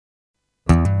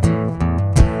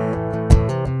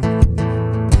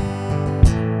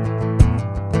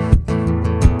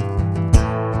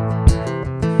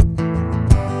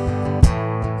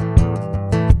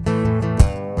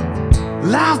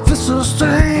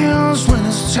strange when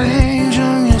it's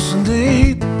changing, yes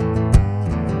indeed.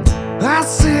 I've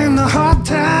seen the hard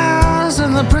times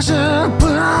and the pressure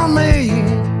put on me,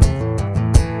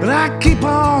 but I keep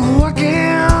on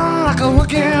working like a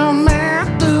working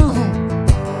man do.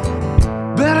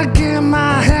 Better get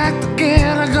my act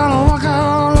together, gonna walk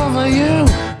all over you.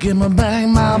 Give me back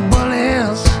my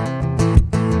bullets,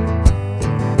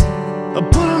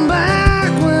 put them back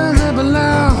where they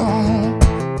belong.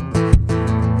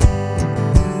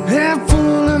 Ain't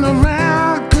fooling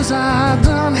around, cause I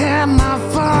done had my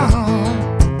fun.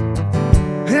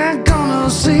 Ain't gonna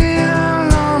see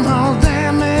no more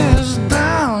damage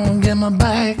done. Give me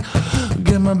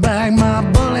back my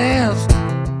bullets.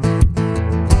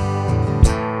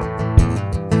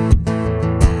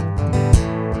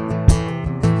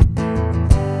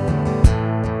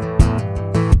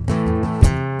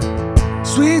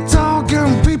 Sweet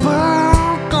talking people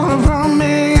gonna run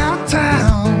me out of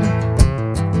town.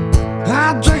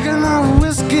 I'm drinking enough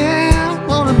whiskey,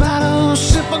 on a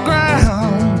battleship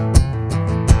aground.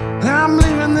 I'm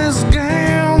leaving this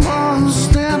game one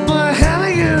step ahead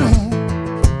of you.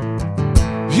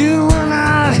 You will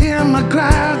not hear my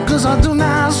cry, cause I do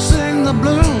not sing the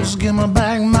blues. Give me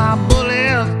back my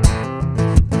bullet,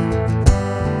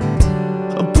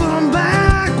 put them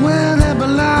back where they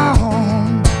belong.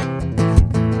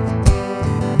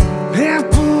 Ain't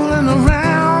fooling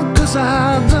around, cause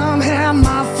I done had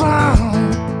my fun.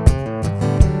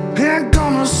 Ain't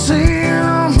gonna see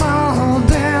no more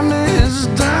damage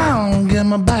done. Give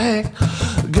me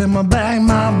back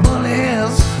my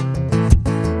bullets.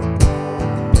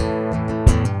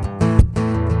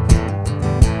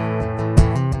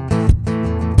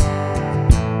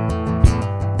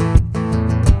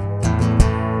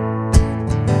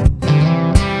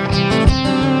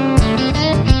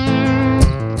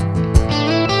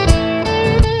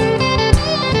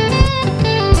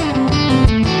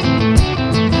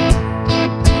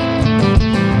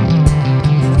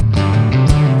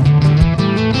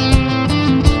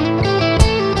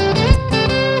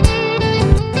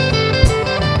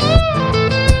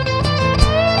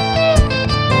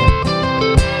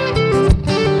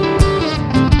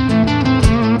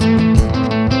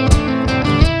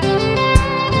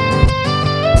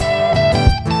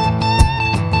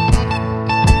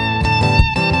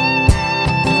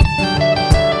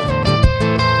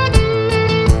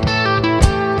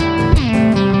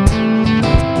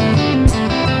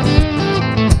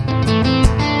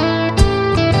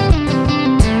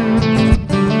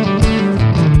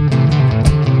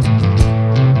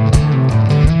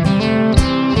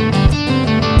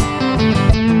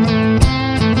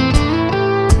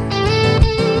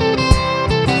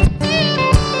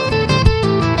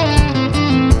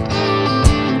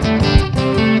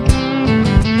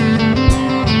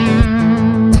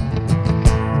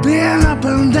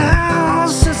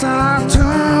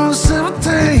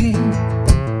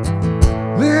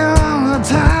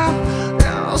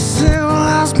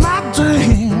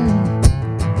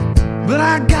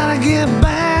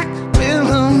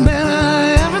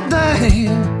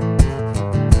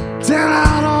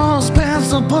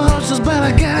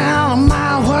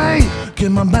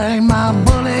 Give me back my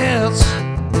bullets,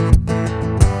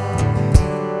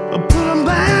 put them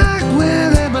back where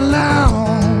they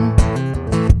belong.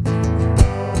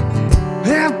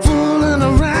 Ain't fooling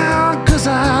around, cause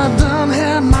I done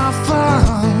had my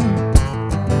fun.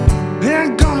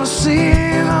 Ain't gonna see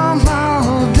no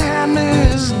more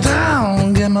damage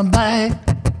done. Give me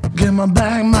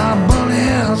back my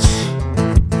bullets.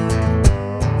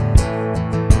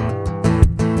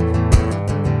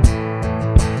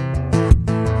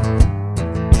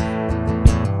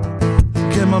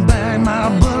 Give me back my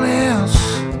bullets.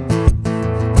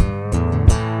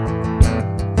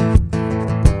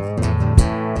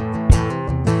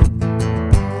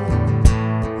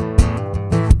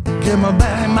 Give me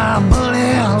back my bullets.